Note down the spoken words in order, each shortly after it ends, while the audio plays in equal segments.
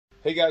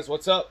Hey guys,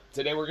 what's up?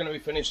 Today we're going to be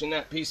finishing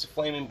that piece of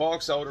flaming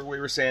box elder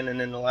we were sanding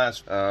in the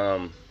last.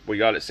 We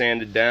got it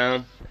sanded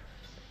down.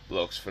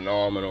 Looks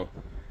phenomenal.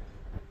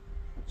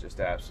 Just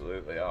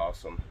absolutely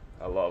awesome.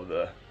 I love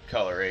the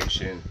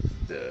coloration,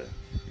 the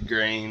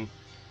grain,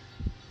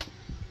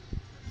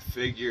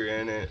 figure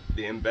in it,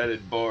 the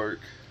embedded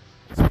bark.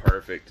 It's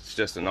perfect. It's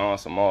just an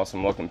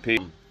awesome looking piece.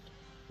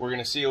 We're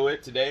going to seal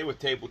it today with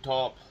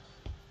tabletop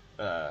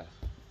resin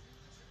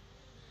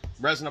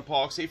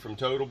epoxy from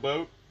Total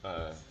Boat.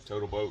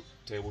 Total Boat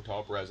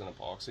tabletop resin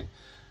epoxy.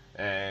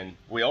 And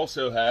we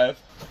also have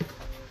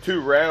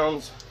 2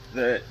 rounds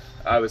that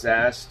I was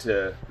asked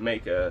to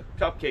make a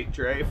cupcake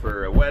tray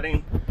for a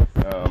wedding.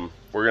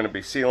 We're going to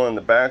be sealing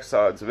the back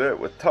sides of it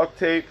with tuck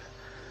tape.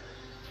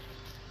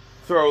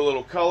 Throw a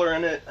little color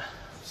in it.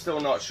 Still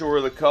not sure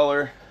of the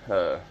color.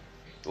 The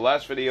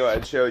last video I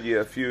had showed you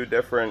a few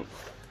different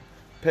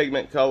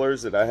pigment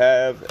colors that I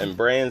have and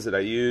brands that I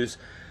use.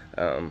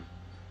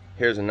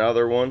 Here's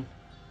another one,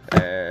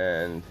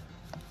 and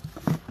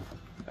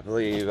I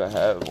believe I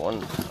have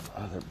one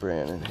other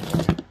brand in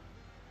here.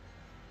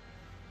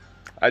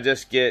 I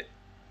just get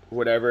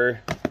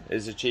whatever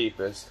is the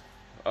cheapest.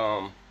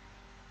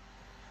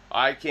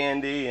 Eye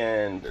Candy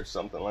and or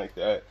something like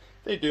that.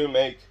 They do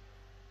make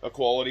a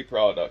quality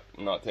product.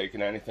 I'm not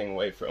taking anything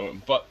away from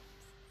them, but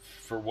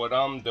for what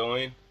I'm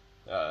doing,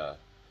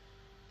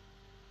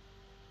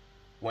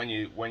 when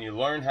you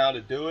learn how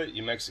to do it,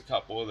 you mix a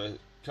couple of the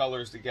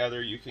colors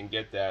together, you can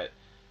get that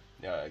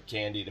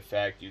candied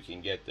effect, you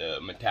can get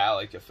the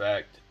metallic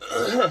effect.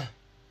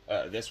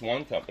 This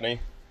one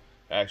company,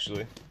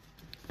 actually,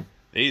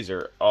 these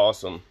are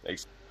awesome.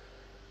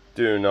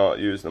 Do not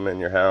use them in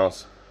your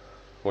house,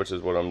 which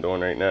is what I'm doing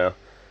right now.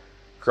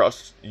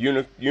 Crushed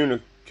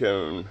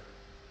unicorn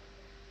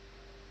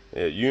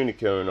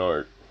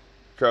art,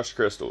 crushed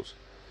crystals,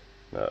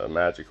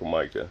 magical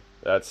mica.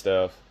 That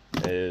stuff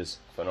is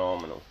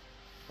phenomenal.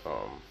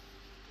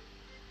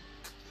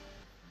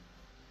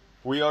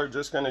 We are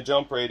just going to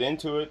jump right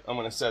into it. I'm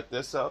going to set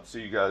this up so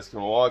you guys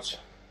can watch.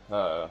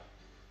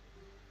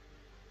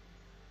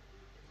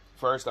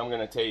 First, I'm going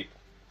to tape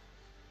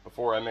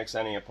before I mix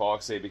any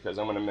epoxy, because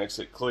I'm going to mix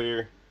it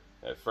clear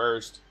at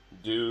first,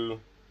 do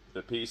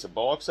the piece of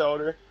box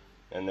elder,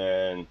 and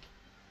then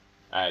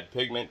add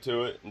pigment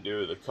to it and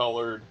do the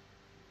colored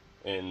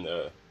in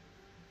the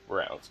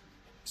rounds.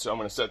 So I'm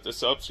going to set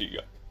this up so you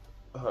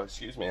got,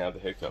 excuse me, I have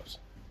the hiccups.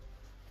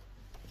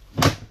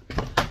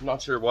 I'm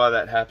not sure why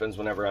that happens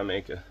whenever I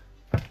make a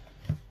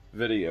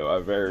video. I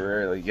very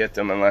rarely get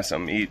them unless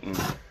I'm eating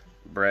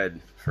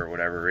bread for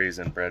whatever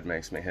reason. Bread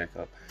makes me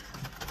hiccup.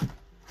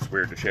 It's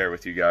weird to share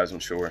with you guys, I'm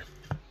sure.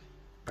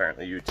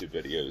 Apparently YouTube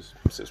videos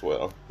as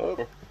well.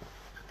 Over.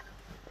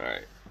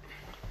 Alright.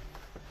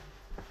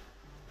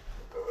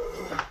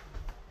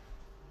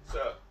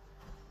 So,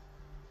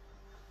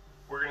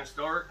 we're going to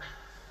start.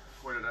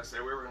 What did I say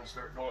we were going to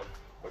start doing?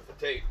 With the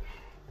tape.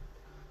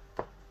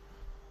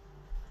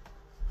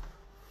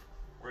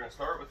 We're going to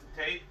start with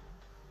the tape.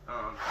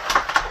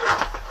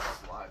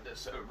 Slide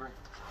this over.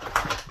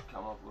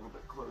 Come up a little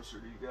bit closer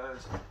to you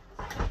guys.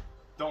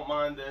 Don't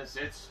mind this.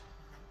 It's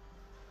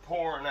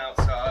pouring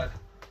outside.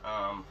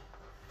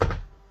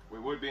 We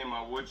would be in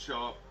my wood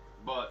shop,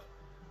 but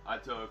I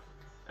took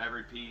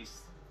every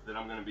piece that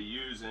I'm going to be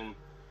using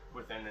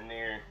within the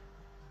near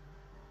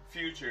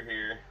future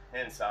here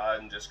inside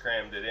and just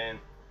crammed it in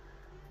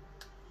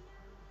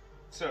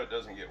so it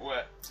doesn't get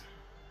wet.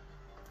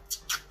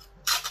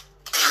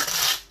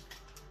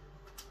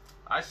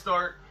 I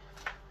start,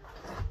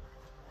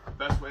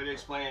 best way to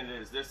explain it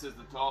is, this is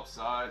the top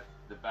side,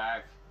 the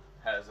back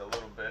has a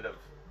little bit of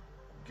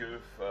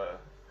goof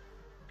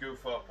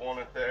up on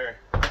it there.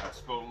 I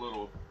spilled a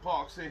little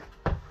epoxy.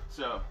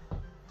 So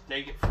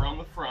take it from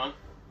the front.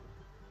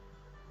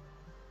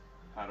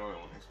 How do I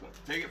want to explain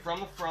it? Take it from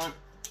the front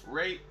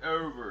right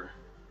over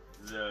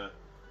the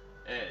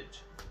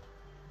edge.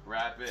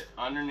 Wrap it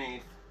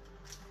underneath,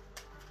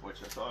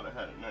 which I thought I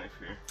had a knife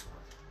here.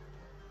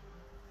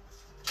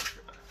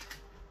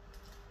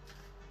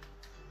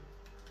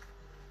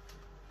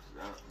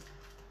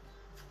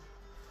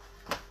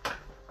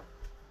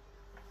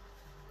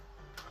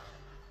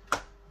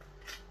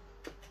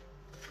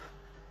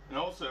 And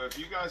also, if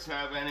you guys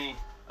have any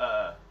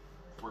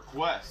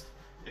requests,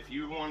 if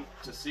you want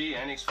to see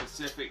any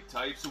specific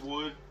types of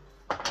wood,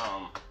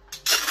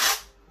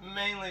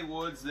 mainly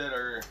woods that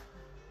are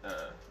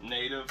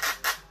native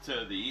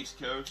to the East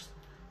Coast.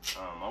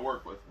 I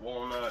work with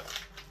walnut,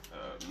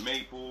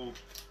 maple,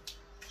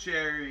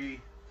 cherry.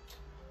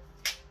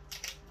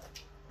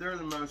 They're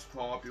the most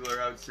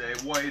popular, I would say.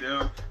 White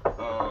oak.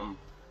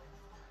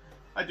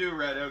 I do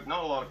red oak.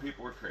 Not a lot of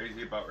people were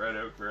crazy about red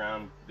oak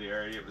around the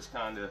area. It was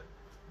kind of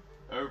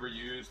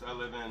overused. I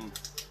live in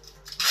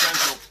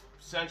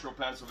central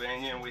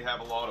Pennsylvania, and we have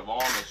a lot of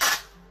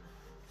Amish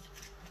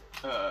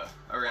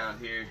around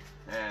here,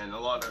 and a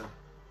lot of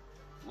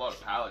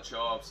pallet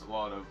shops, a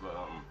lot of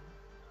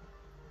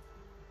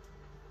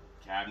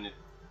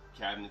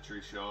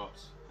cabinetry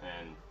shops,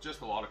 and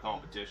just a lot of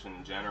competition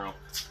in general.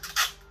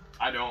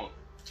 I don't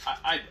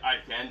I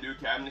can do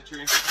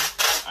cabinetry.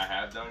 I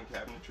have done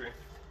cabinetry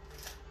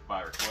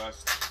by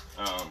request.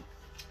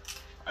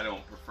 I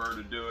don't prefer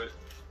to do it.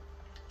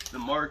 The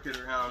market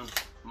around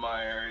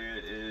my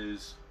area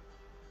is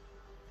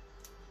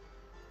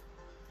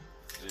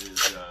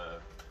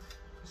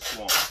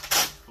swamped,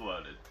 it's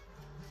flooded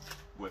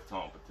with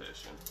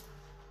competition.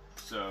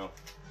 So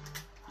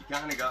you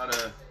kind of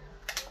gotta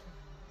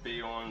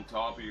be on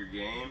top of your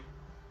game.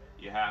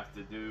 You have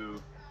to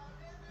do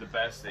the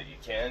best that you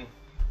can.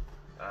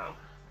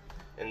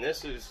 And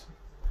this is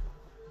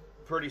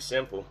pretty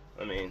simple.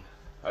 I mean,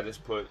 I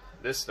just put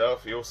this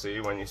stuff, you'll see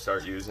when you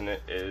start using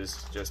it,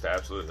 is just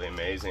absolutely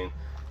amazing.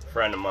 A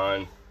friend of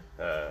mine,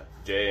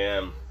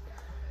 JM,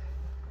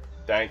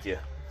 thank you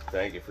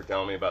for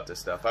telling me about this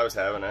stuff. I was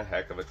having a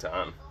heck of a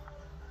time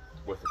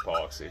with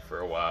epoxy for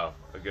a while.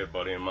 A good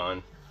buddy of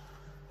mine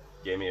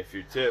gave me a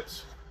few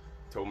tips,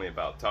 told me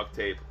about tuck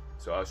tape,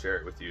 so I'll share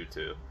it with you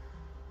too.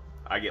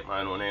 I get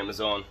mine on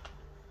Amazon.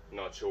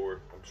 I'm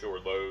sure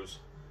Lowe's,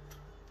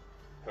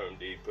 Home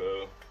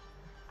Depot,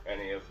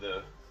 any of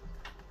the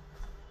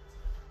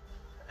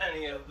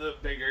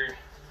bigger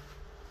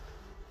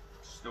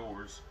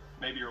stores,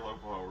 maybe your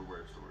local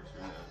hardware stores,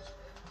 who knows.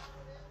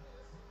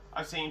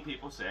 I've seen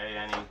people say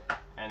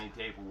any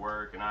tape will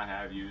work, and I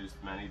have used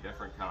many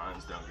different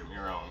kinds, don't get me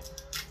wrong.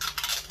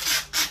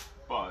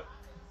 But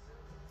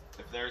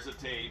if there's a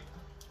tape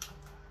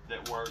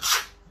that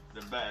works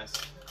the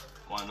best,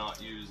 why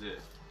not use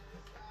it?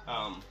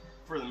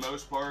 For the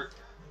most part,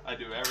 I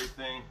do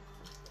everything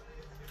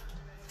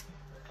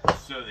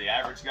so the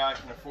average guy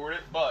can afford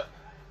it, but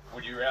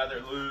would you rather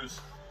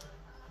lose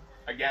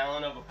a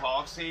gallon of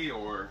epoxy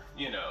or,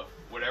 you know,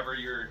 whatever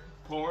you're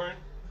pouring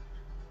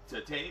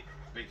to tape?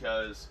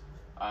 Because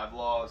I've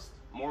lost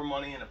more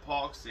money in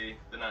epoxy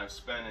than I've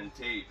spent in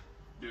tape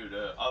due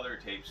to other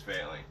tapes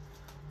failing.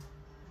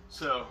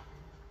 So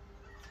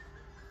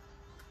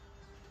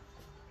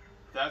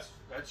that's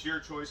your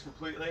choice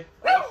completely.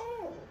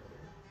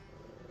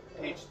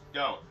 Peach,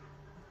 don't.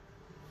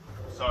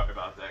 Sorry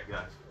about that,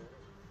 guys.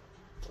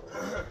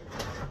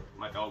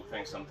 My dog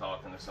thinks I'm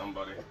talking to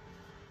somebody.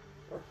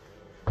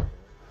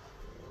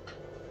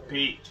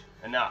 Peach,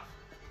 enough.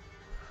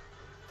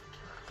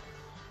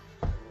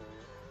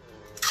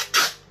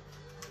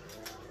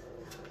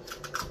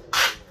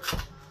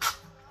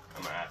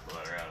 I'm gonna have to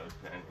let her out of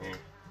the pen here.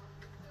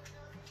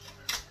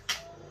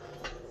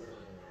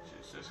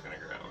 She's just gonna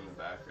growl in the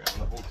background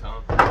the whole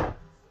time.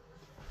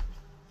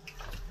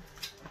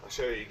 I'll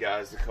show you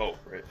guys the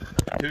culprit.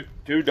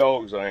 Two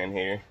dogs laying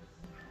here.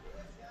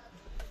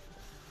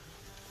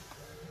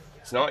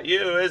 It's not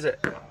you, is it?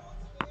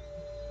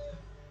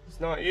 It's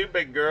not you,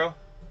 big girl.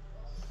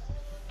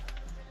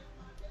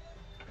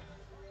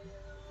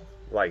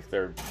 Like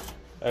their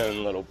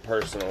own little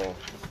personal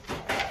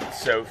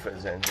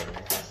sofas in here.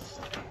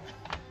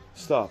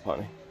 Stop,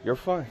 honey. You're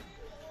fine.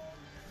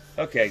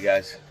 Okay,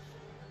 guys.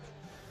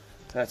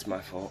 That's my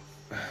fault.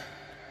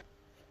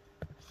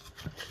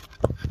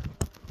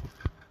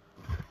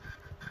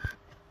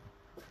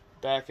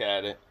 Back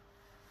at it.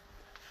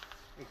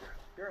 Hey, girl.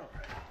 You're all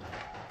right.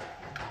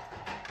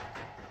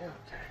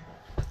 Okay.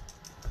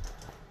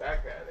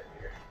 Back at it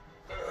here.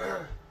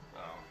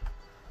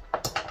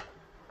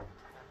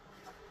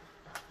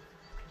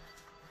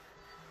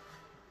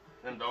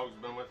 Them dogs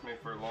have been with me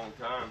for a long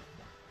time.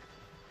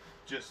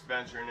 Just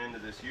venturing into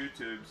this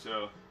YouTube,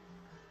 so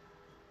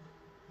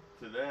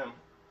to them,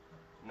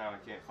 now I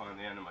can't find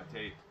the end of my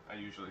tape. I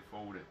usually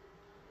fold it.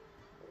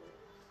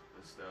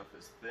 This stuff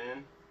is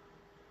thin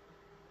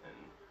and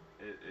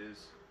it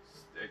is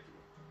sticky.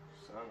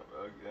 Son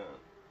of a gun.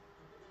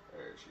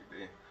 There it should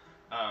be.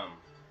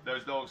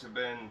 Those dogs have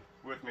been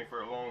with me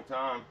for a long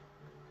time.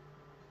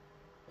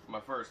 My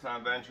first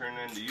time venturing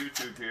into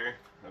YouTube here.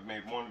 I've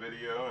made one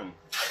video and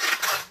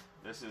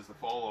this is the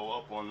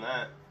follow-up on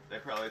that. They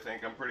probably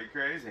think I'm pretty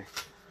crazy.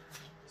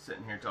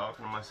 Sitting here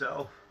talking to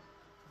myself.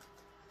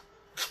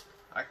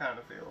 I kind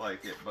of feel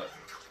like it, but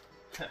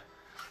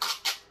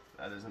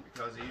that isn't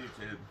because of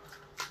YouTube.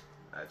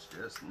 That's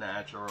just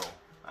natural.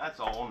 That's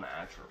all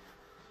natural.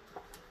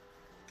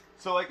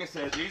 So like I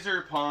said, these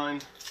are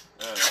pine.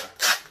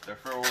 They're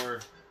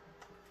for,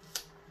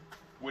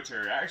 which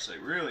are actually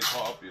really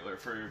popular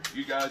for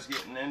you guys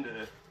getting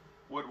into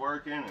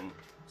woodworking and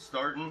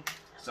starting.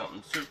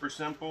 Something super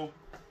simple,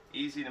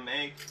 easy to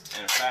make,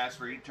 and a fast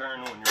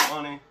return on your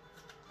money.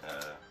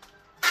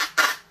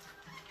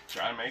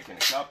 Try making a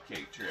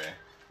cupcake tray.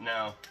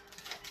 Now,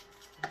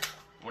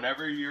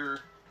 whenever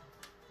you're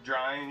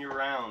drying your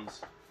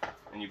rounds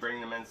and you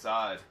bring them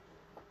inside,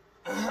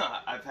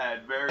 I've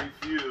had very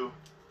few,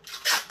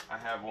 I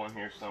have one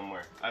here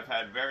somewhere, I've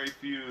had very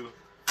few,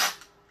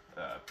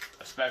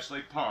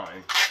 especially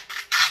pine,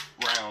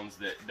 rounds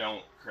that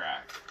don't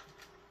crack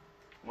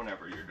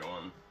whenever you're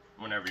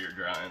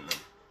drying them.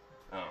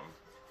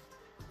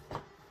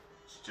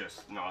 It's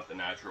just not the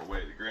natural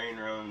way the grain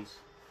runs.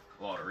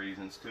 A lot of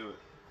reasons to it.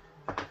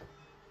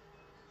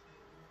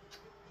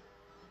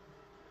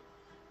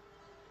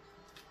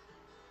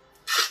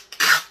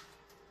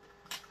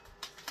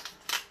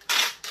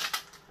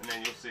 And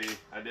then you'll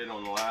did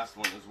on the last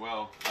one as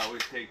well. I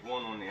always take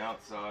one on the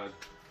outside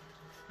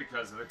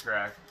because of the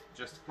crack,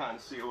 just to kind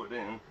of seal it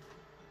in.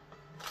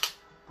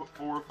 Put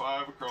 4 or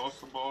 5 across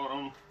the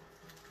bottom.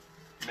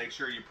 Make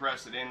sure you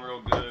press it in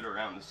real good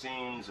around the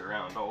seams,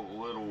 around all the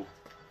little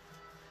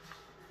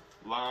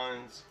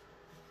lines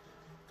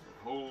and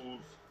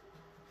holes.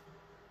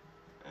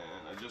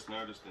 And I just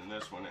noticed in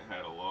this one it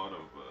had a lot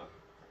of,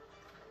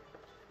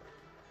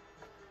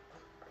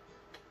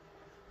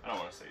 I don't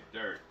want to say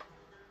dirt,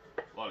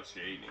 a lot of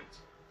shavings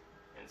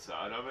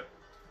inside of it.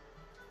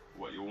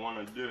 What you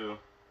want to do,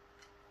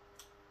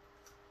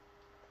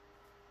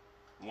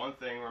 one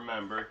thing,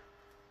 remember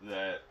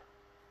that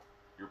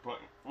you're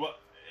putting,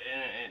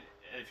 and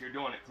if you're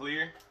doing it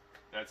clear,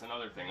 that's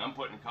another thing. I'm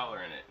putting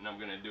color in it, and I'm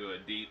going to do a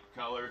deep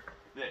color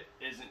that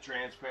isn't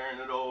transparent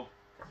at all.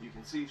 You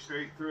can see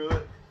straight through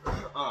it.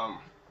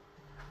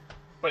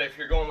 But if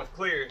you're going with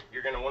clear,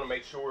 you're going to want to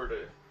make sure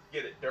to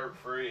get it dirt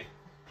free,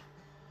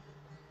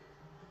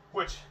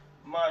 which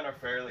mine are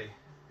fairly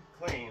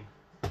clean.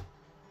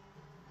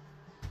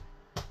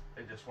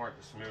 They just weren't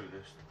the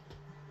smoothest.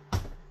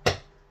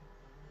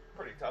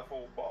 Pretty tough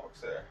old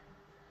box there.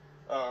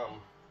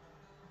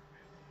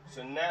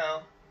 So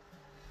now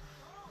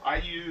I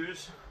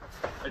use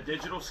a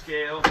digital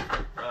scale.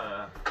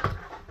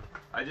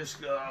 I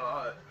just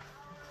got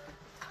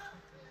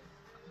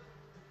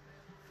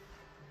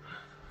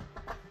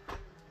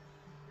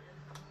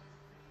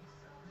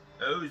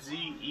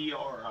Ozeri.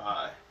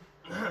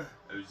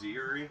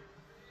 Ozeri.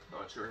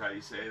 Not sure how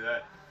you say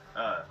that.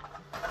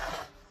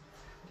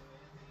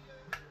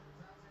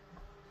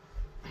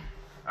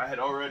 I had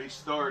already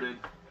started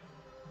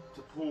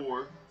to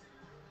pour.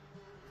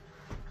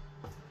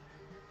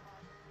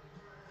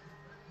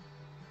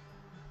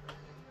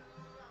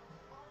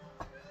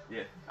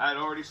 Yeah, I had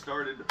already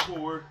started to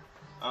pour.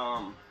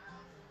 I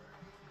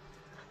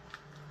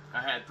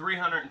had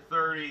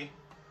 330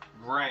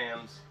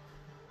 grams.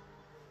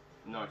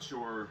 I'm not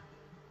sure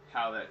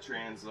how that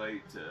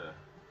translates to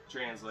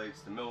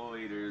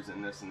milliliters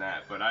and this and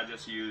that, but I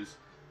just use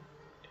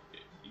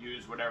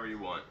whatever you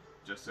want,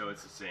 just so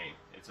it's the same.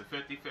 It's a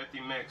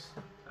 50-50 mix,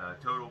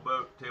 total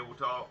boat,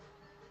 tabletop.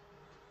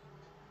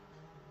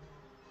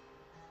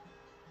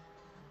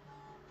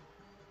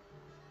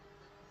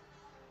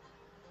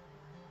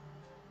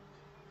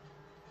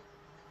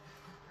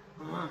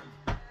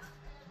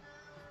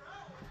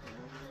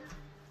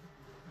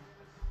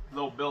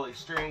 Little Billy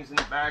Strings in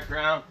the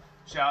background.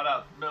 Shout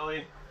out to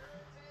Billy.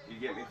 You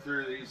get me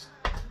through these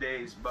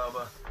days,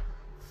 Bubba.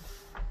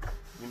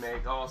 You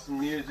make awesome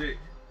music,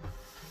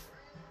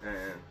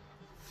 and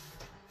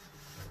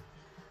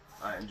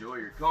I enjoy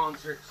your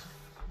concerts.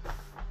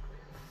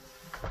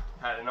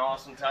 Had an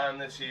awesome time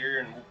this year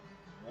in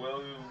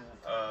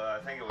I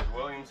think it was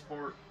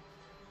Williamsport,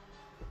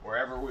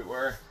 wherever we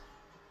were.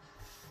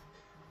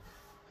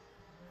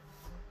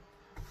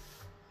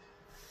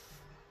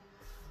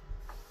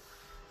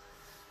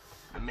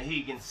 The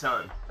Mohegan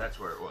Sun, that's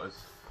where it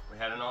was. We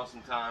had an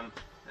awesome time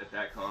at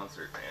that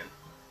concert, man.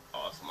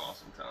 Awesome,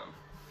 awesome time.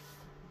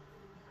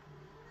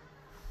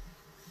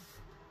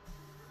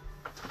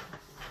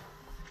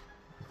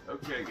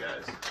 Okay,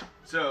 guys.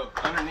 So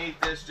underneath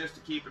this, just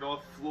to keep it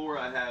off the floor,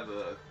 I have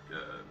a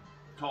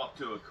top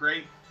to a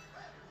crate.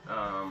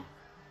 I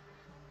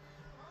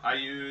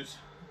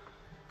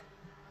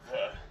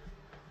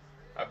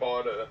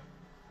bought a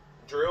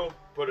drill,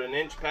 put an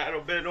inch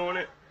paddle bit on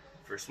it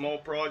for small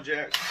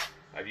projects.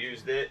 I've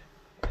used it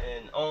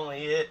and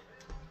only it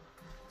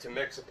to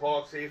mix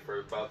epoxy for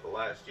about the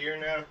last year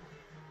now.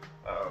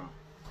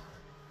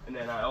 And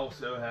then I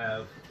also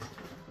have,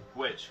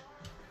 which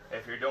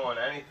if you're doing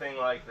anything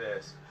like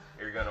this,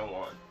 you're gonna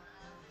want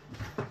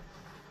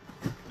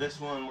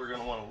this one. We're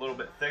gonna want a little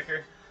bit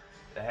thicker.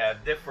 They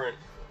have different,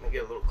 let me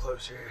get a little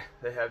closer here.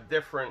 They have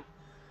different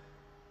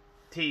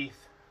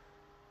teeth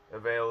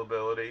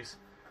availabilities.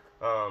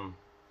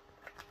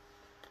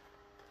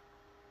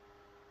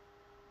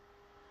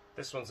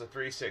 This one's a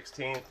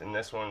 3/16 and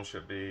this one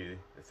should be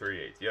the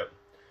 3/8. Yep.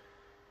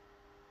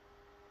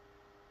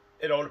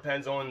 It all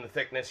depends on the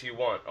thickness you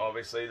want.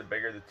 Obviously, the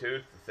bigger the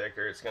tooth, the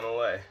thicker it's gonna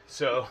lay.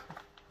 So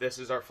this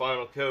is our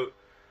final coat.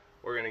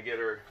 We're gonna get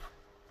her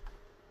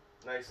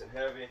nice and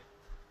heavy.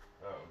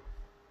 I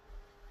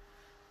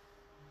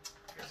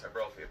guess I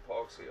brought the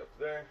epoxy up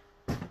there.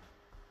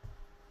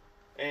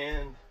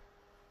 And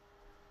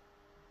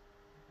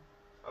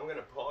I'm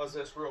gonna pause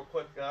this real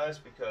quick, guys,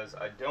 because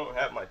I don't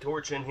have my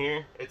torch in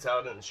here. It's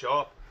out in the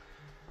shop.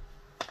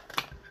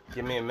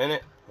 Give me a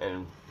minute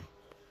and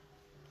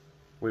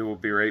we will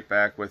be right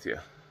back with you.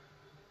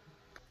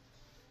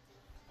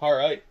 All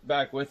right,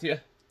 back with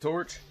you.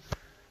 Torch.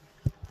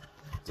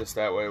 Just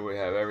that way we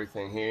have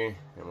everything here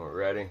and we're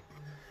ready.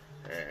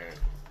 And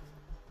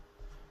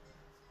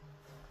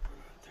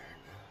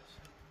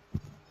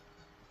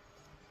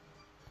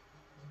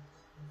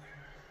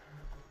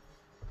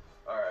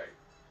all right.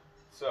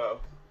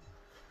 So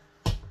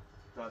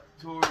got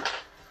the torch.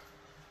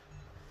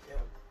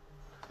 Yep.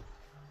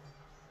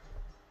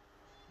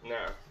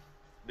 Now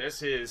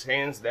this is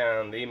hands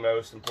down the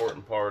most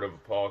important part of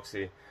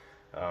epoxy.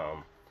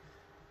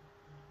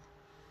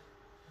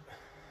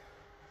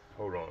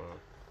 Hold on,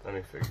 let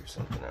me figure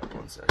something out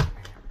 1 second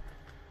here.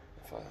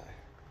 If I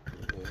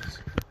do this,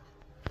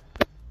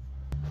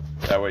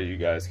 that way you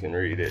guys can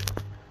read it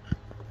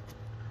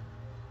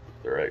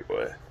the right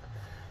way.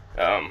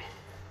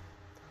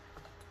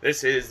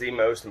 This is the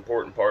most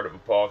important part of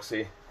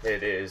epoxy.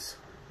 It is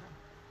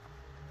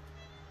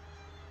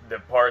the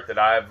part that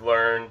I've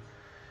learned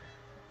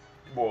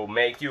will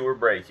make you or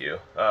break you.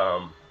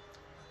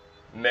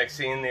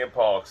 Mixing the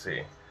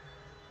epoxy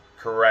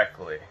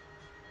correctly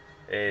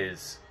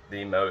is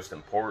the most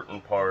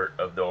important part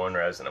of doing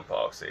resin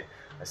epoxy.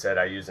 I said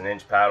I use an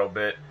inch paddle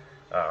bit.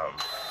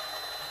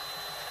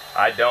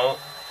 I don't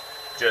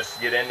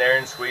just get in there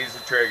and squeeze the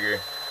trigger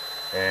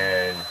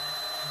and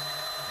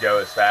go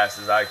as fast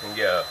as I can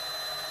go.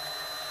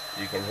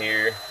 You can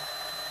hear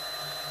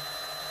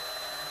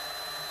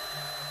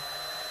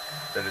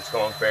that it's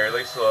going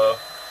fairly slow.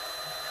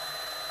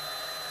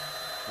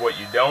 What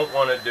you don't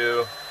want to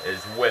do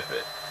is whip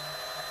it.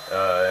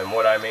 And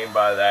what I mean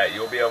by that,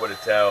 you'll be able to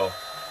tell,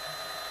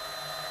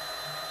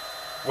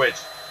 which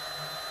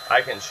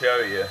I can show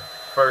you.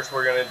 First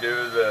we're going to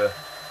do the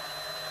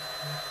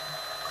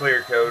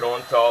clear coat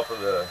on top of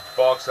the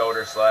box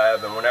elder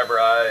slab, and whenever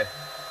I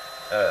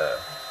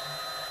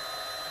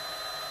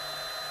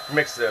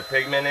mix the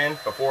pigment in,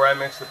 before I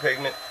mix the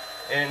pigment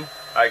in,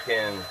 I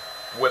can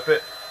whip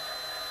it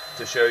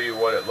to show you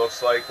what it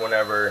looks like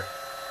whenever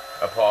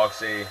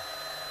epoxy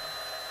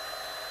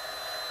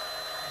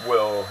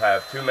will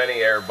have too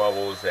many air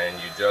bubbles and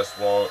you just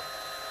won't,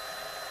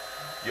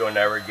 you'll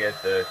never get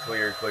the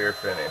clear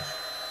finish.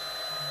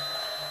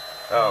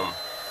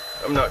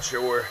 I'm not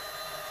sure,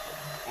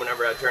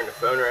 whenever I turn the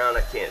phone around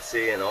I can't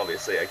see, and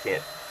obviously I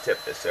can't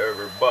tip this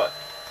over, but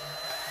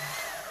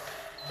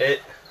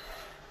let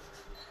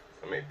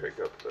me pick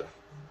up the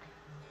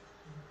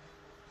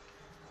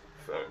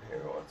phone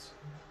here once.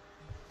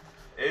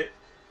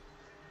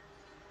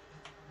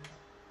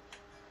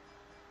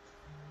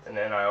 And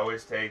then I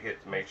always take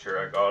it to make sure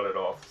I got it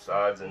off the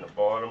sides and the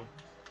bottom,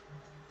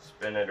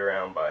 spin it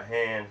around by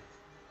hand,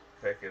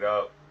 pick it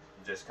up,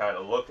 just kind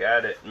of look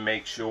at it and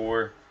make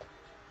sure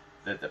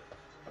that the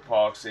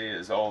epoxy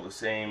is all the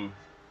same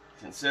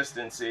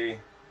consistency,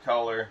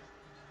 color,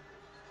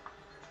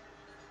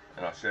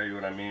 and I'll show you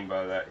what I mean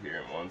by that here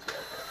in 1 second.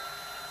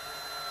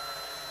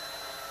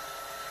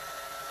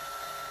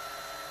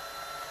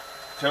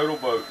 Total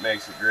Boat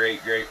makes a great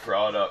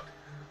product.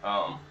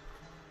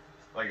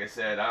 Like I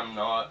said, I'm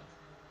not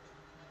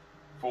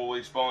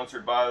fully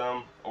sponsored by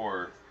them,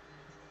 or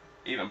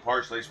even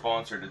partially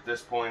sponsored at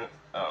this point.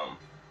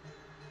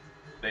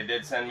 They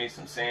did send me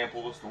some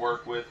samples to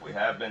work with. We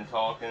have been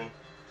talking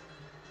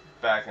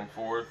back and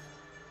forth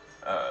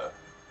to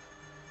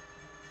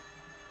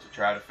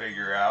try to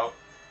figure out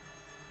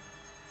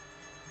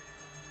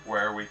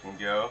where we can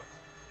go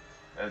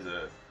as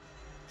a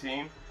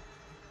team.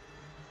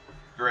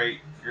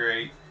 Great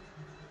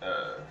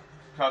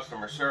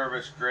customer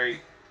service,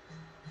 great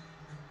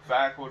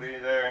faculty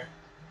there.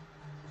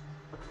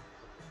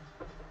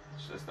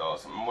 It's just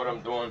awesome. And what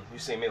I'm doing, you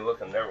see me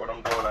looking there, what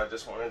I'm doing, I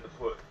just wanted to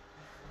put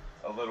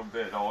a little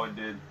bit, all I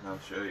did, I'll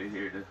show you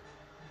here to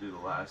do the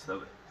last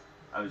of it.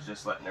 I was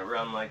just letting it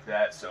run like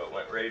that, so it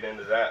went right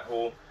into that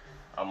hole.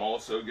 I'm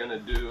also gonna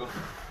do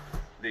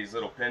these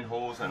little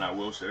pinholes, and I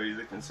will show you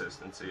the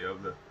consistency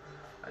of the,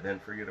 I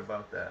didn't forget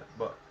about that,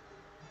 but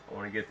I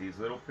want to get these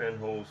little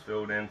pinholes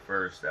filled in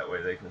first, that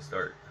way they can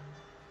start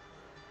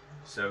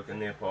soaking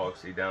the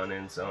epoxy down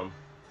in some.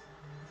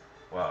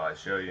 While I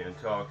show you and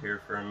talk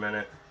here for a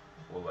minute,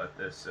 we'll let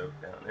this soak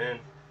down in.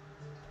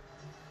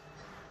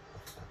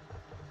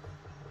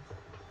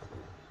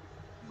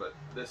 But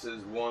this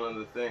is one of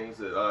the things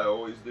that I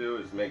always do,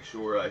 is make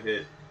sure I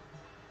hit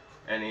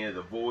any of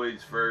the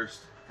voids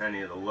first,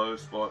 any of the low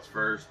spots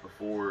first,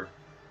 before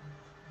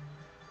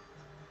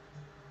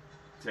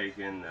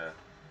taking the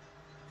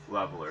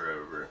leveler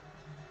over it.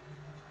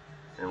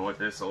 And what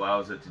this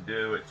allows it to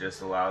do, it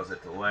just allows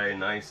it to lay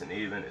nice and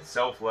even. It's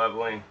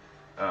self-leveling,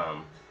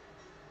 and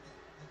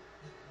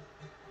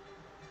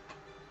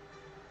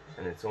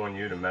it's on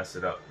you to mess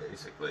it up,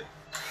 basically,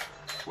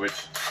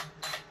 which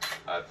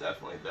I've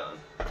definitely done.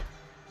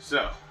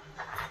 So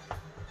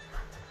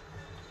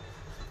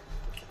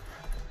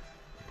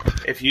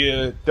if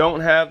you don't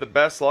have the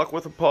best luck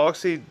with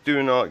epoxy,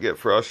 do not get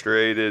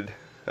frustrated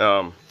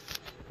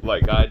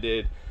like I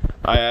did.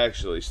 I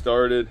actually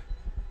started,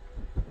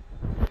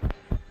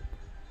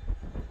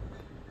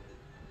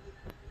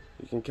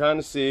 you can kind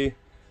of see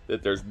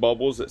that there's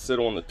bubbles that sit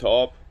on the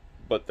top,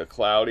 but the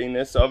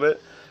cloudiness of it,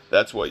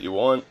 that's what you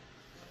want.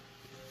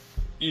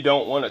 You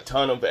don't want a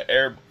ton of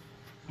air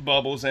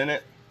bubbles in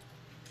it.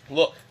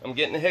 Look, I'm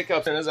getting the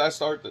hiccups as I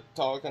start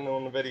talking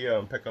on the video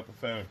and pick up the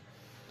phone.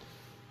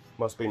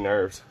 Must be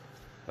nerves.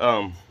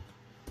 I'll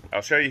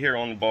show you here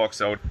on the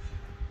box out.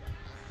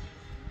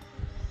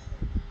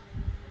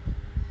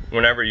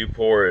 Whenever you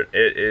pour it,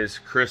 it is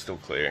crystal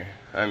clear.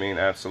 I mean,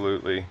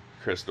 absolutely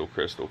crystal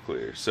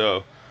clear.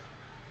 So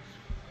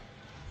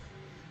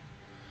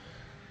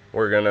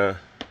we're gonna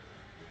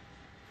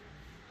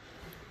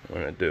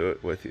do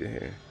it with you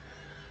here.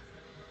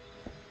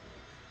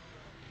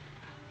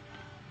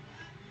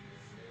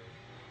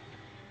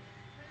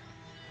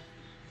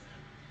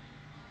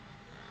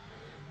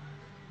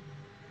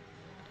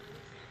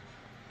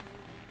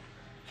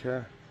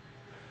 Okay.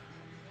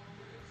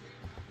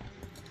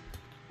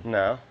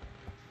 Now,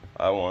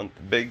 I want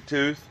the big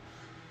tooth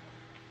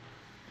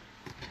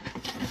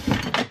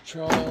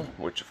trowel,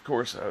 which of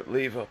course I would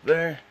leave up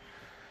there.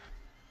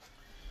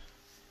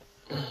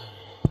 I'm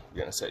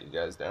gonna set you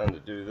guys down to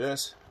do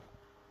this.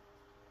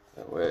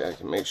 That way I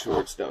can make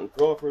sure it's done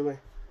properly.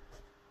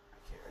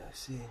 Can't really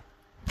see.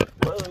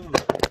 Whoa!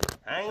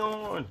 Hang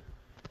on!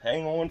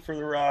 Hang on for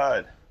the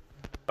ride.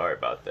 Sorry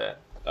about that.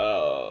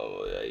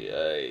 Oh,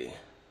 yay.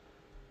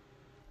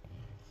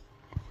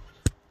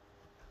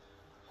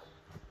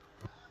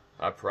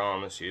 I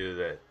promise you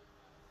that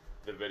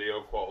the video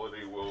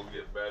quality will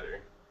get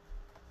better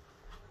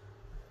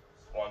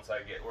once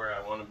I get where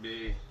I want to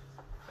be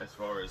as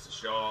far as the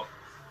shop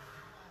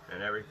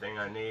and everything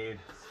I need.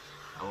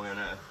 I'm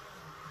gonna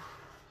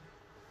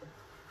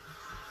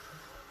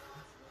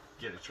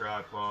get a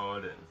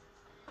tripod and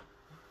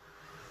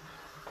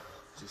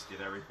just get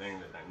everything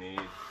that I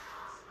need.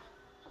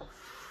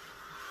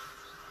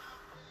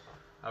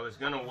 I was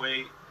gonna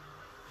wait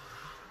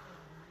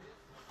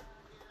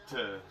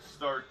to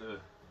start the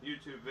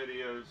YouTube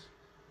videos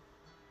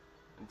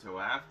until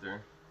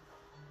after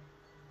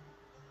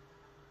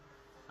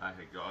I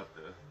had got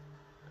the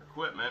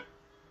equipment,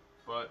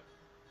 but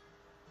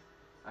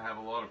I have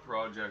a lot of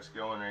projects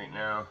going right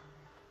now,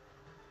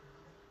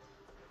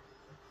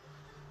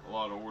 a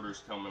lot of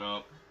orders coming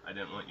up I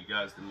didn't want you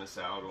guys to miss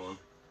out on.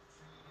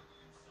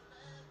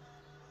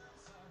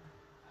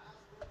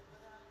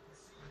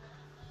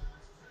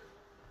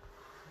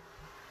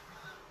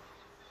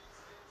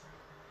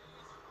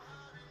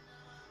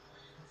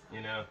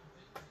 You know,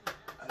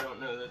 I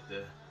don't know that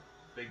the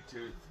big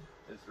tooth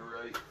is the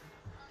right.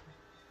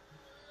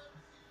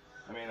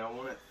 I mean, I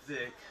want it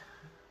thick,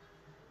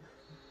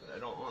 but I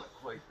don't want it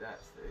quite that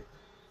thick,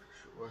 for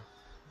sure.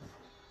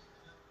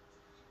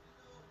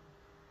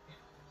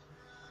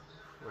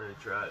 We're gonna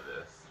try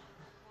this.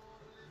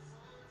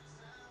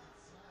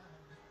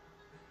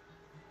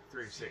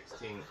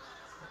 3/16.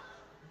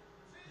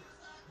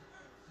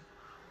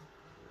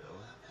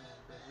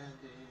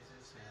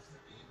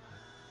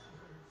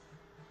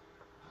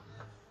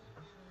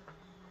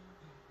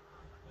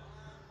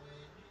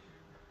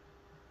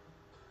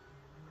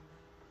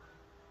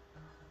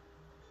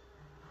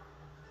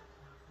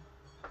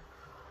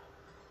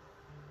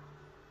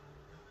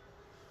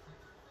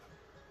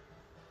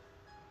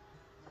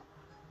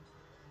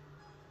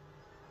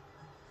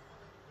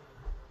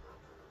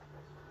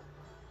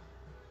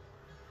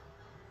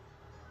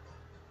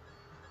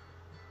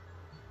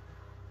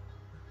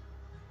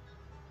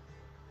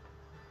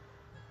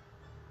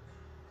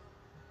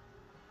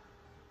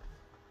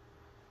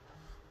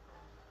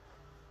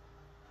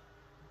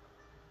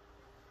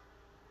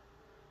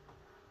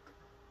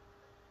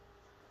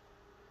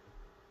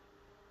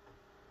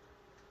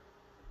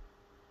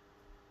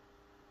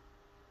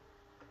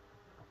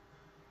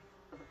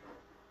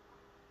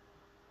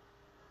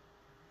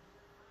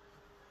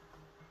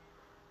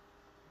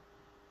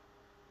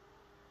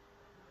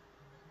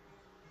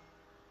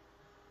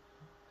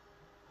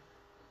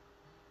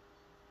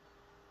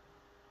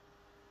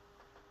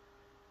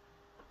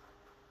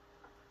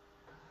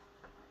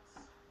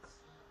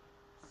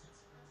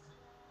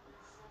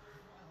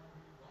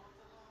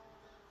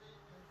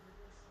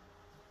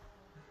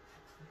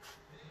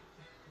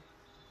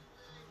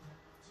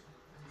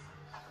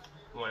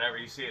 Whenever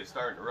you see it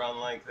starting to run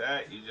like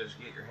that, you just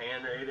get your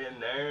hand right in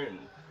there and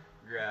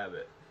grab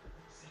it.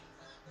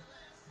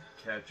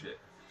 Catch it.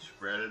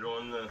 Spread it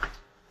on the...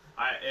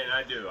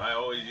 I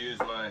always use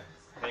my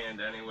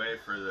hand anyway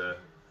for the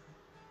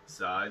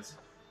sides.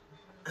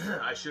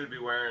 I should be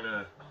wearing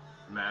a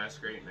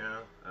mask right now,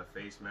 a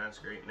face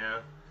mask right now,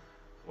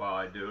 while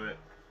I do it.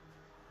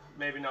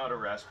 Maybe not a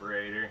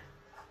respirator.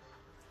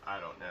 I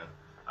don't know.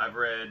 I've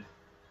read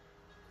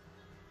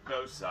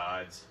both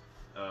sides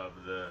of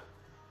the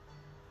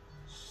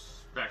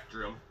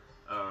spectrum.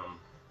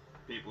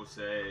 People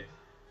say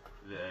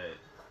that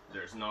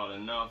there's not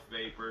enough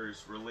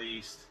vapors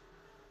released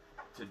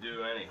to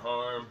do any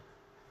harm,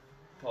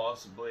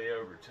 possibly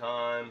over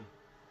time,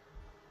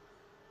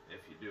 if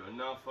you do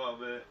enough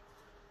of it.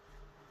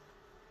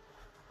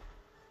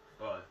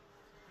 But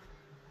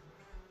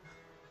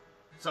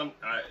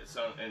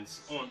and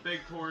on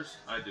big pours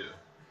I do.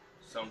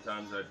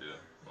 Sometimes I do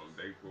on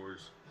big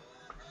pours,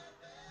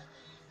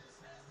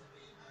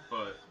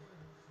 but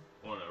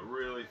on a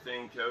really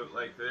thin coat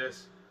like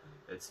this,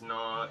 it's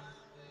not,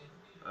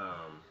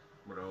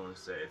 what do I want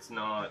to say, it's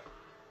not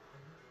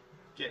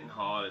getting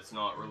hot, it's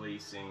not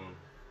releasing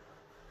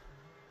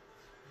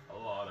a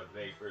lot of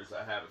vapors.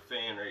 I have a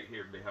fan right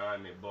here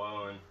behind me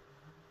blowing,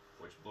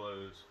 which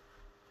blows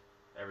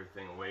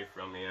everything away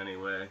from me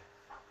anyway.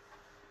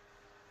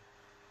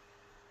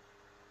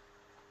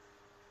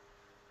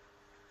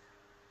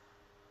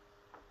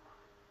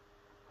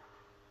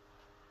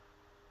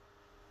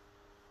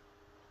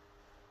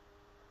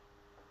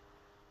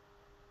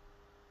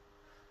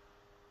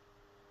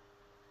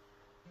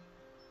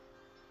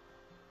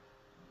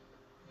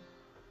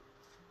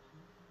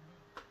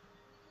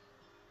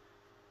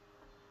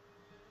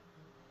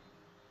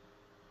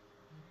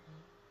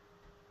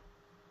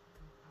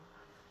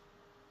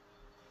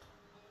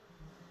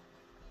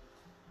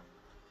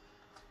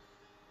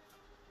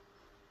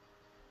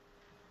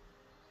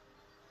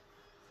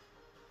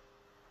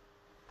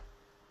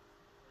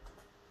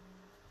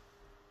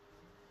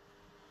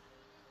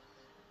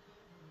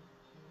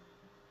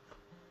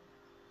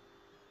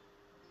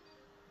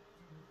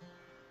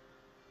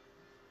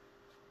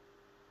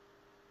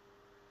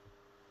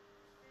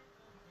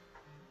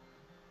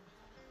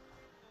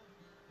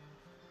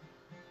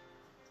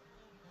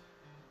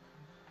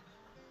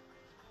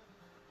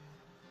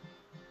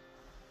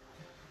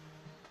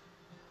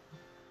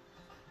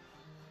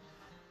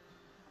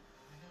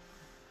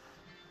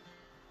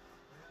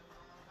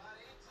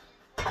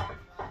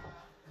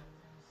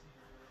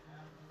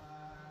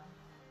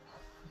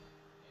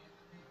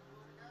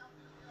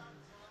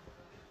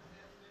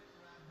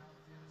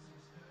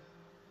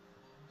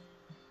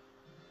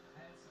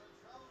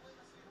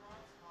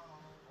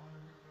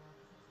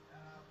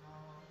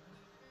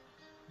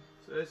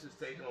 So this is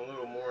taking a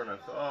little more than I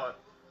thought,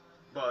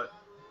 but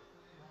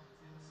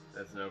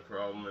that's no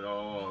problem at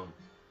all.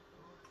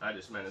 I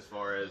just meant as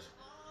far as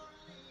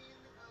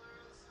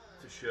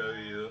to show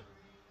you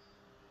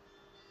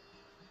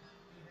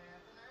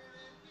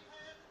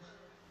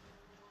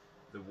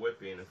the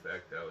whipping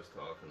effect I was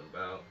talking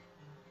about.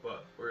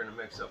 But we're going to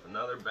mix up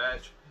another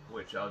batch,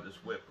 which I'll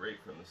just whip right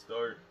from the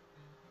start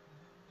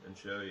and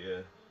show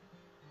you.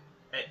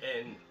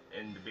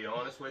 And to be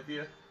honest with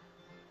you,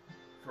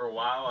 for a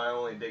while I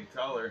only did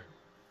color.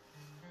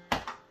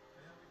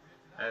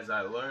 As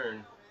I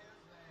learned,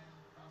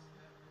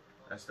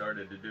 I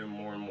started to do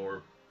more and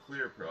more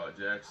clear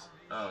projects.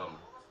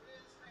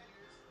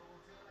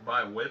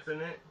 By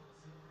whipping it,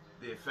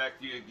 the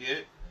effect you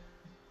get,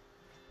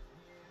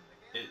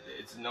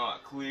 it's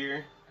not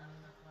clear.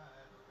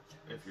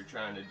 If you're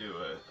trying to do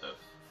a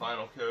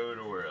final coat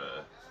or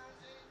a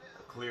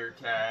clear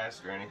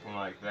cast or anything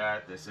like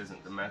that, this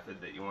isn't the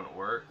method that you want to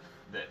work,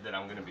 that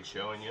I'm going to be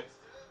showing you.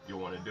 You'll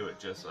want to do it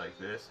just like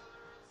this.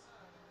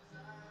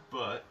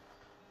 But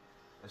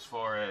as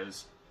far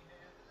as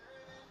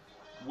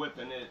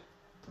whipping it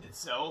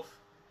itself,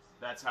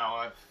 that's how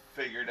I've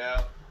figured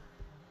out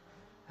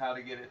how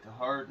to get it to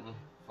harden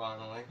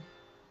finally.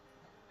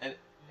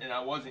 And I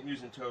wasn't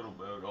using Total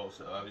Boat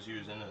also. I was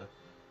using a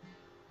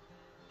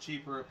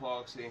cheaper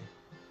epoxy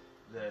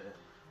that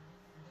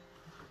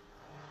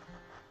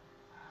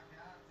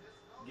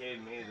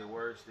gave me the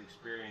worst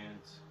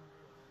experience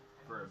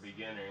for a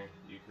beginner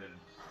you could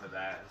have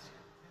asked.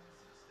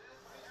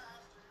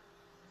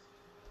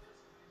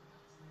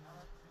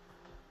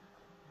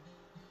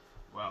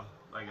 Well,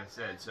 like I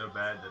said, so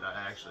bad that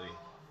I actually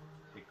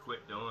had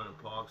quit doing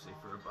epoxy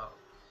for about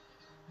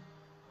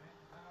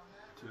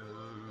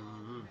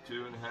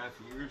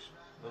 2.5 years,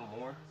 a little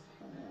more.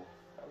 Ooh,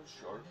 that was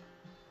sharp.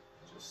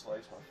 Just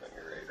sliced my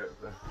finger right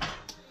open.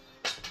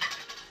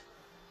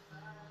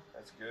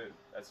 That's good.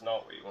 That's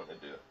not what you want to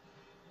do,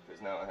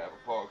 because now I have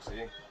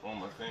epoxy on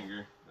my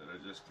finger that I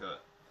just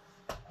cut.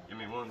 Give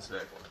me 1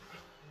 second.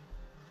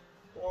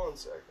 1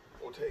 second.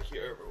 We'll take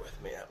you over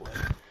with me that way.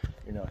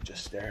 You're not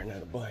just staring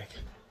at a blank.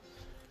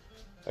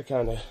 I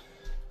kind of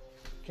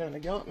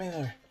got me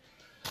there.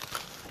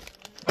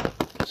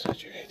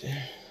 Set you right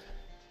there.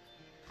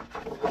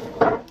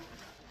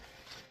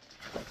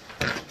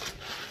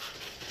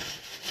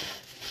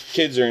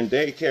 Kids are in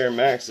daycare.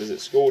 Max is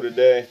at school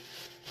today.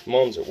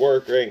 Mom's at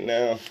work right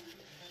now.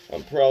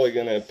 I'm probably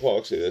going to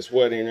epoxy this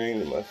wedding ring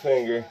to my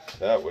finger.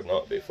 That would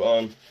not be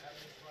fun.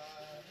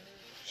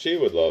 She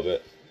would love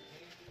it.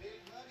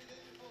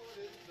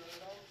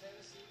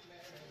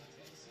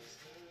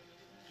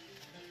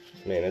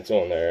 I mean, it's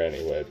on there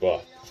anyway,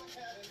 but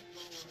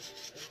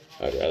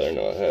I'd rather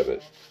not have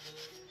it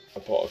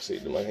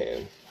epoxied to my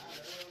hand.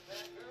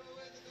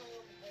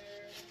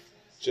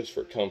 Just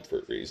for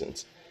comfort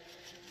reasons.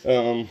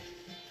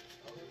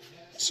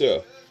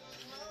 So,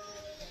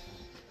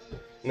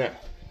 now,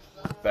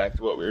 back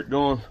to what we were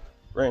doing.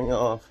 Ring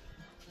off.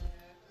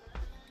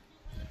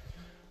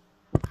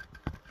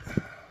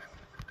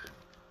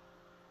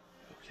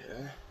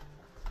 Okay.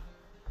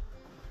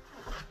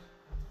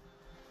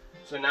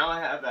 So now I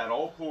have that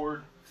all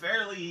poured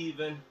fairly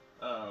even.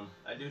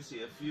 I do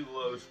see a few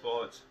low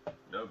spots,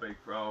 no big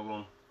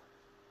problem.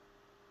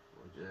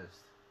 We'll just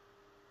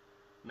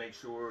make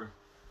sure,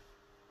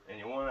 and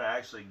you want to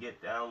actually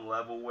get down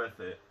level with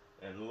it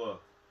and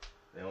look.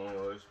 The only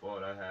low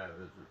spot I have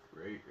is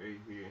right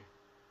here.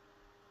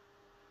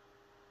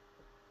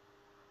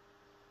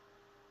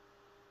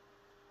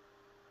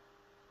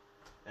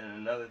 And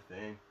another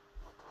thing,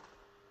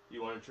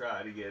 you want to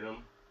try to get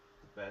them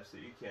the best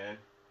that you can.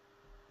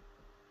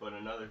 But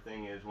another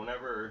thing is,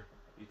 whenever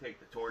you take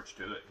the torch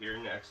to it here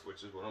next,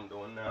 which is what I'm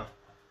doing now.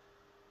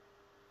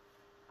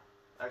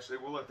 Actually,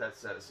 we'll let that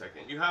set a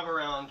second. You have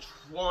around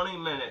 20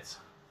 minutes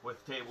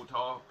with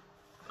tabletop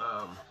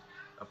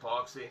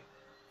epoxy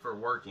for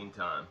working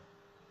time.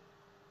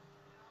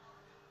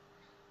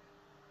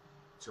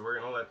 So we're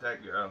going to let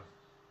that go.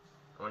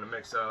 I'm going to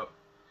mix up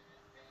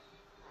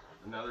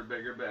another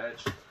bigger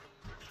batch.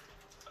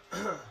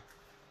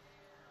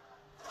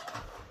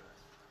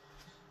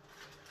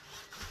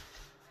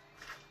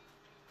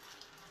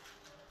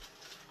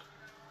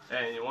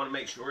 And you want to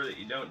make sure that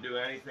you don't do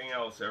anything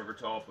else over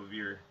top of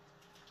your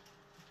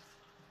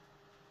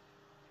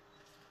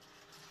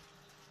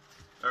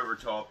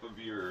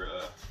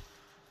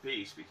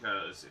piece,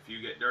 because if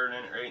you get dirt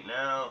in it right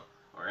now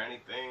or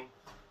anything,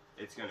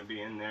 it's going to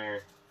be in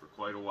there for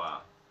quite a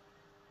while.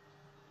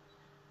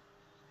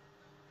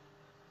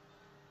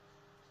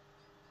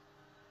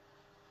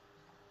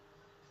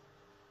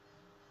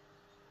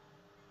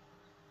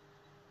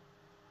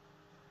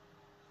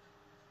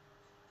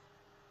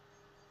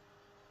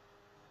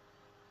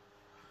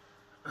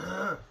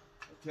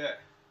 Okay,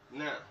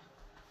 now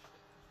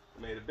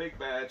I made a big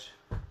batch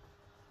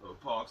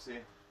of epoxy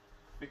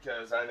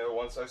because I know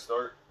once I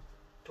start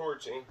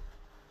torching,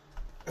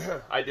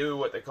 I do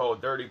what they call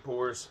dirty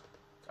pours.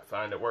 I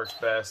find it works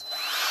best.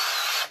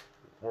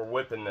 We're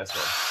whipping this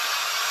one,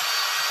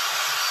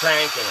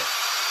 cranking it.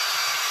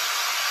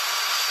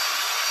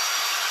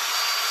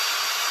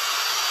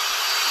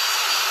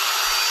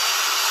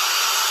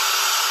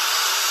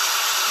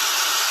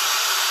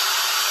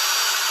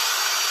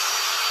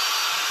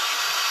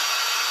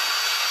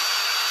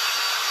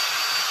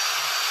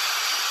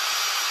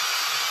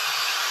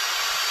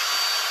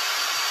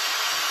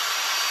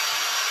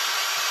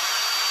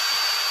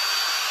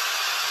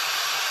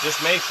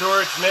 Just make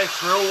sure it's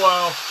mixed real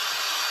well.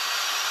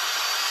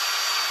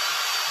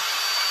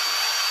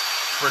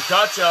 For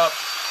touch-up,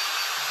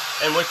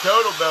 and with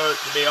Total Boat,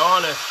 to be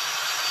honest,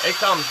 it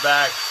comes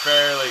back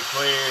fairly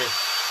clear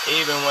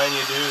even when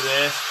you do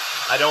this.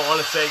 I don't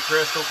want to say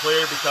crystal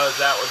clear because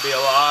that would be a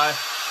lie.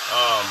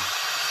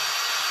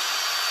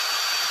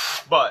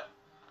 But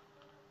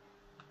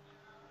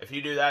if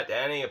you do that to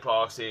any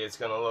epoxy, it's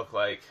going to look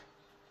like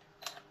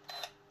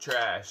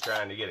trash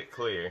trying to get it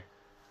clear.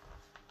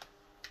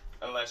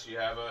 Unless you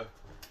have a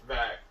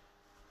vac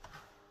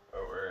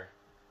or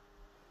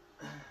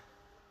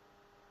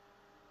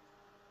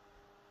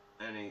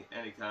any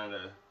kind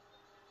of,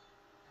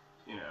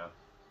 you know,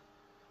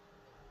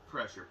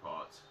 pressure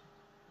pots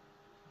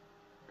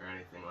or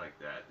anything like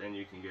that. Then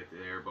you can get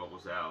the air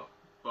bubbles out.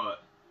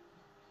 But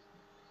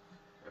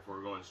if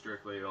we're going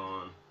strictly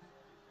on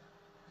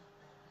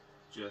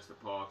just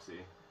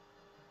epoxy,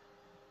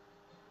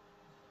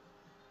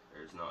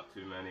 there's not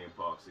too many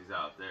epoxies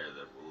out there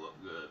that will look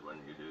good when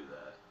you do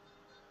that.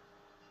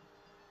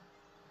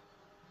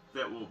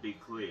 That will be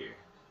clear.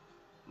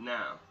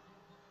 Now,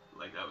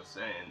 like I was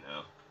saying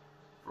though,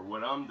 for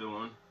what I'm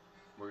doing,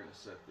 we're going to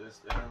set this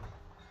down.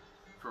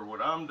 For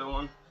what I'm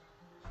doing,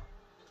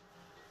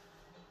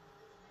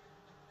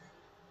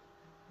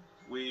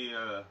 we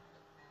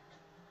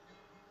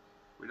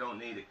don't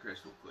need it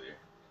crystal clear.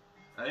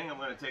 I think I'm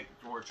going to take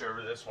the torch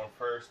over this one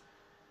first,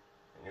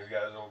 and you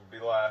guys will be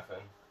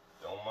laughing.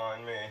 Don't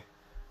mind me.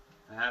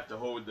 I have to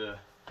hold the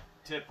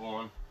tip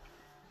on.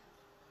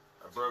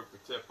 I broke the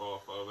tip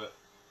off of it.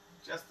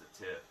 Just the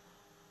tip.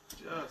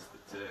 Just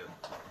the tip.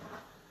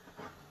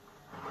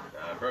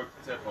 I broke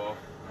the tip off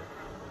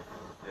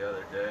the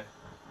other day.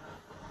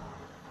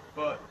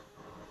 But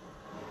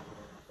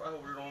if I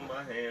hold it on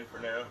by hand for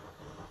now,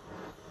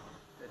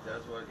 it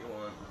does what you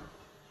want.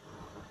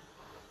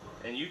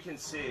 And you can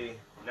see,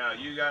 now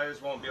you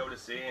guys won't be able to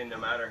see, and no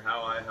matter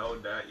how I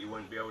held that, you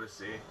wouldn't be able to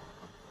see.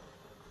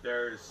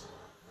 There's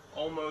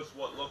almost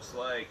what looks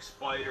like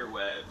spider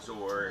webs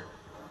or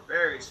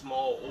very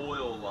small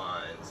oil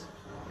lines.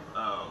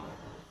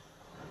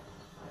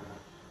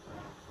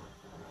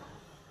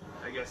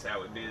 I guess that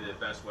would be the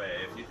best way.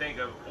 If you think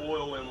of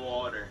oil in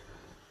water,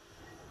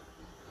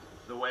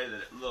 the way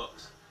that it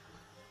looks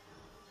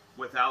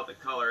without the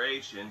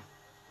coloration,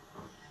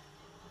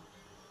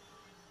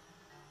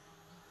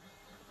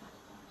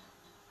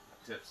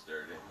 tip's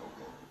dirty.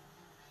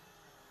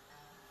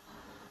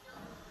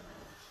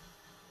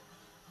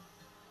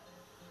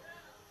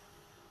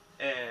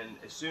 And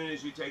as soon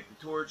as you take the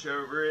torch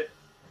over it,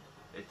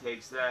 it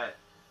takes that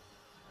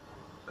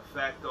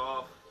effect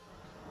off,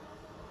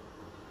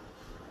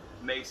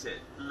 makes it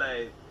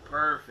lay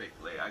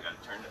perfectly. I gotta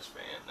turn this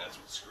fan, that's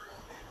what's screwing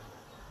me.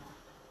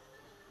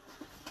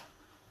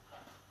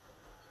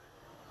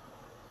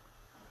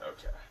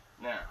 Okay,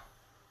 now,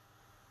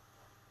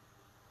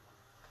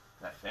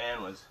 that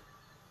fan was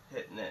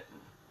hitting it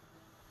and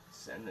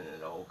sending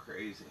it all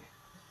crazy.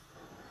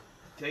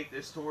 Take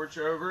this torch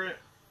over it,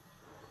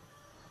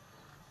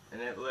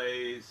 and it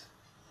lays,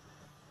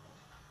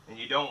 and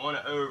you don't want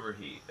to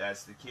overheat.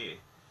 That's the key.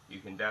 You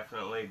can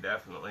definitely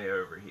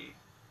overheat.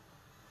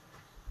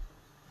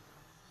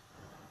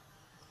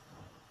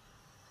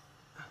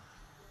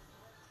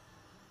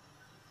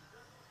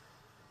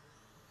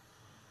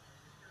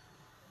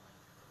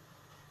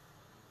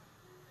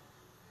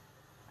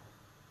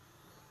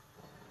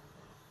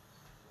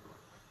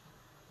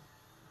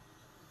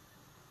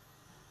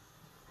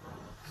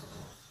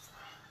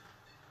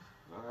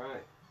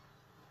 Alright.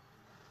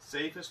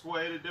 Safest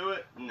way to do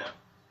it? No.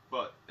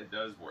 But it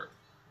does work.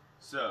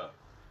 So,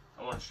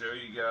 I want to show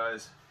you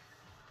guys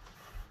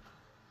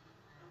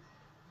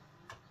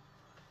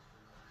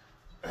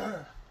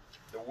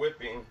the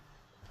whipping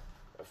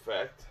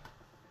effect.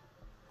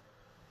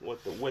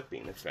 What the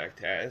whipping effect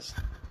has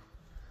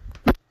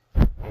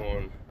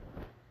on.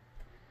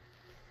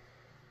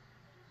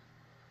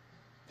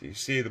 Do you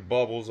see the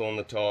bubbles on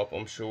the top?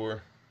 I'm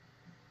sure.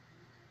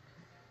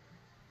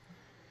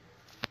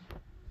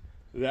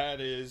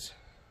 That is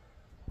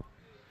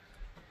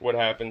what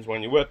happens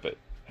when you whip it.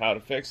 How to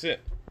fix it?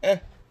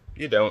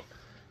 You don't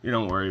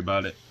worry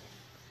about it.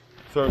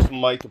 Throw some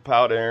mica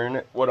powder in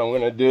it. What I'm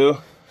gonna do,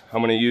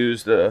 I'm gonna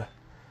use the,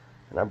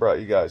 and I brought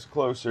you guys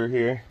closer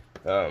here.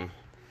 Put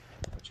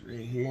you right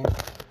here,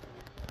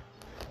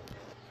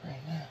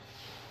 right now.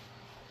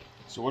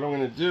 So what I'm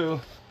gonna do,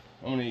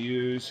 I'm gonna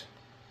use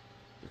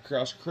the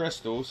crushed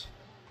crystals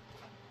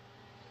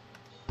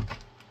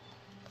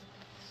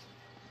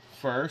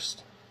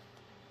first.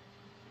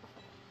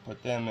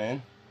 Put them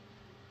in.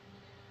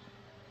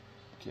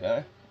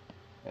 Okay.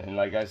 And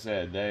like I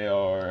said, they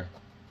are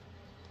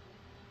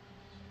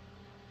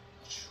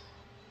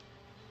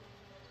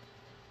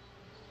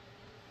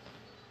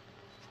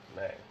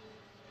man.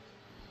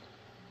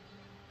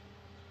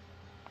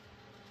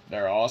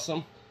 They're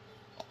awesome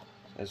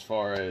as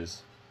far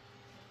as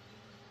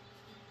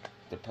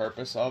the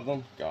purpose of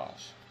them.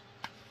 Gosh.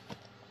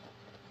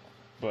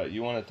 But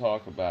you want to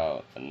talk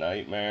about a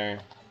nightmare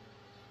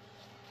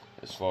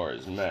as far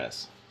as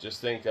mess. Just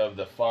think of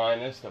the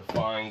finest of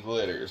fine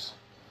glitters.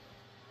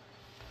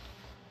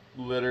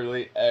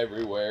 Literally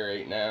everywhere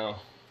right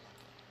now.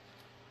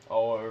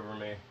 All over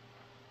me.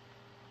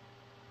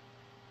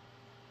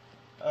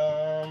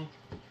 I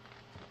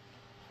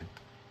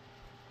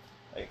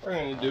think we're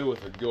going to do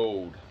with a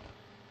gold.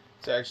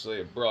 It's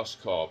actually a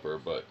brushed copper,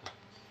 but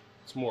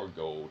it's more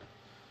gold.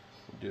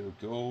 We'll do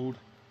gold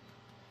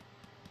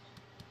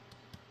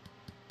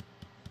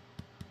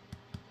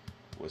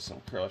with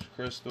some crushed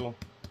crystal.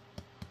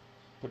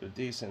 Put a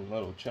decent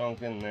little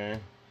chunk in there.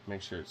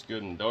 Make sure it's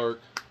good and dark.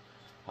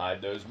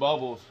 Hide those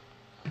bubbles.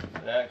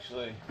 And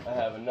actually, I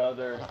have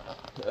another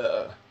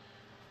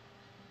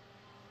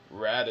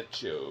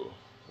Radichu,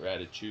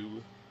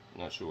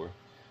 not sure.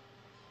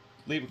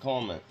 Leave a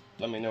comment.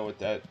 Let me know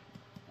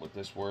what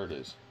this word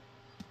is.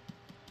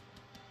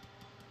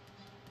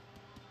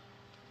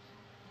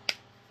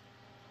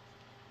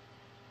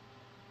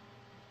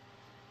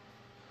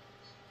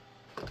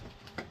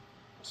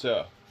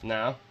 So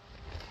now,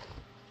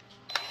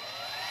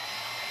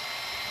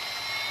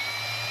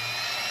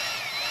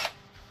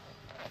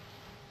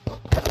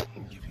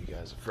 give you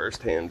guys a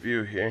first-hand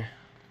view here.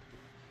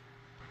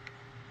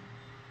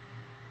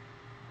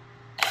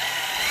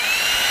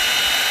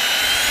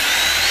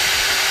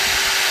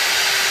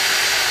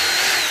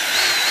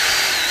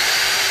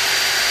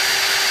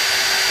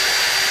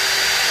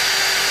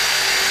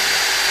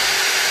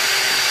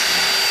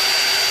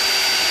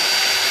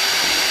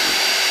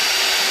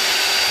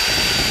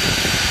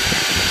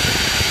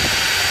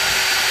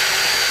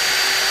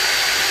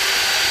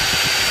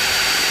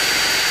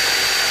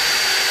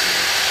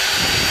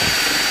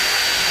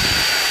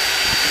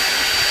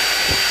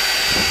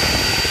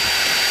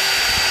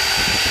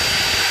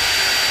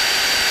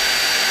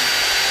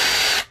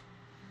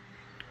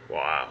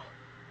 Wow.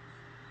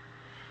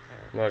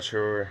 Not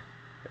sure.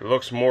 It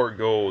looks more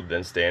gold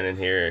than standing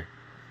here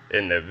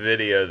in the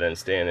video than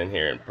standing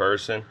here in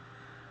person.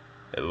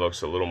 It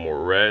looks a little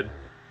more red,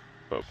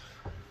 but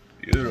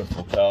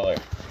beautiful color.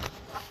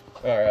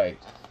 Alright.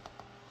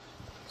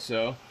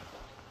 So,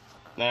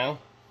 now,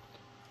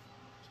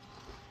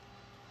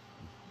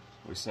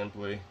 we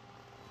simply,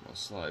 I'll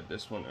slide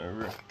this one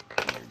over in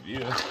your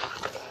view.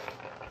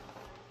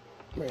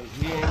 Right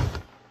here.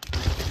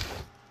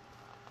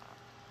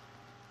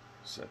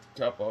 Set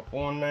the cup up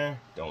on there.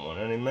 Don't want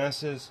any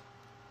messes.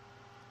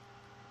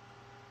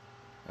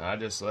 I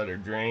just let her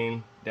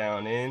drain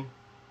down in.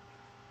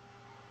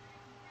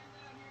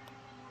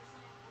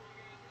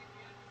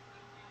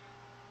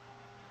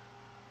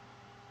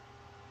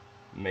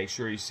 Make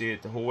sure you see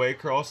it the whole way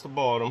across the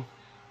bottom.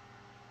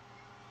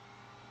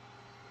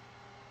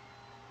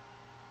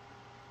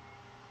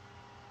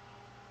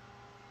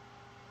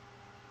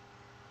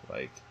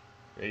 Like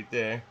right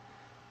there.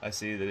 I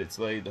see that it's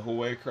laid the whole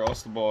way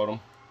across the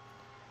bottom.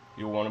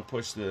 You'll want to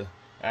push the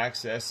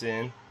access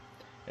in,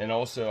 and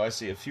also I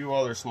see a few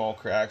other small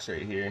cracks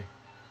right here.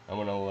 I'm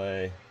going to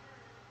lay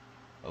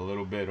a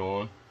little bit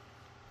on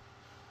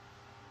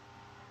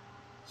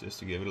just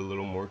to give it a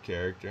little more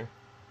character.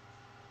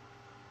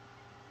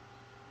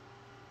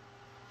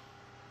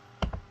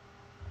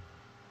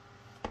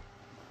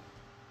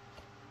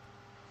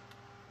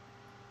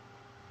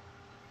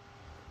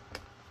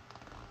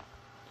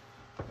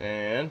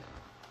 And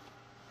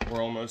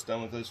we're almost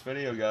done with this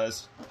video,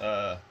 guys.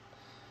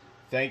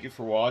 Thank you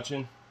for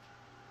watching.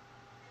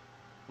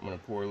 I'm going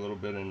to pour a little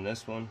bit in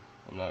this one.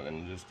 I'm not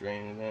going to just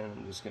drain it in.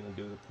 I'm just going to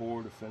do the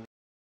pour to finish.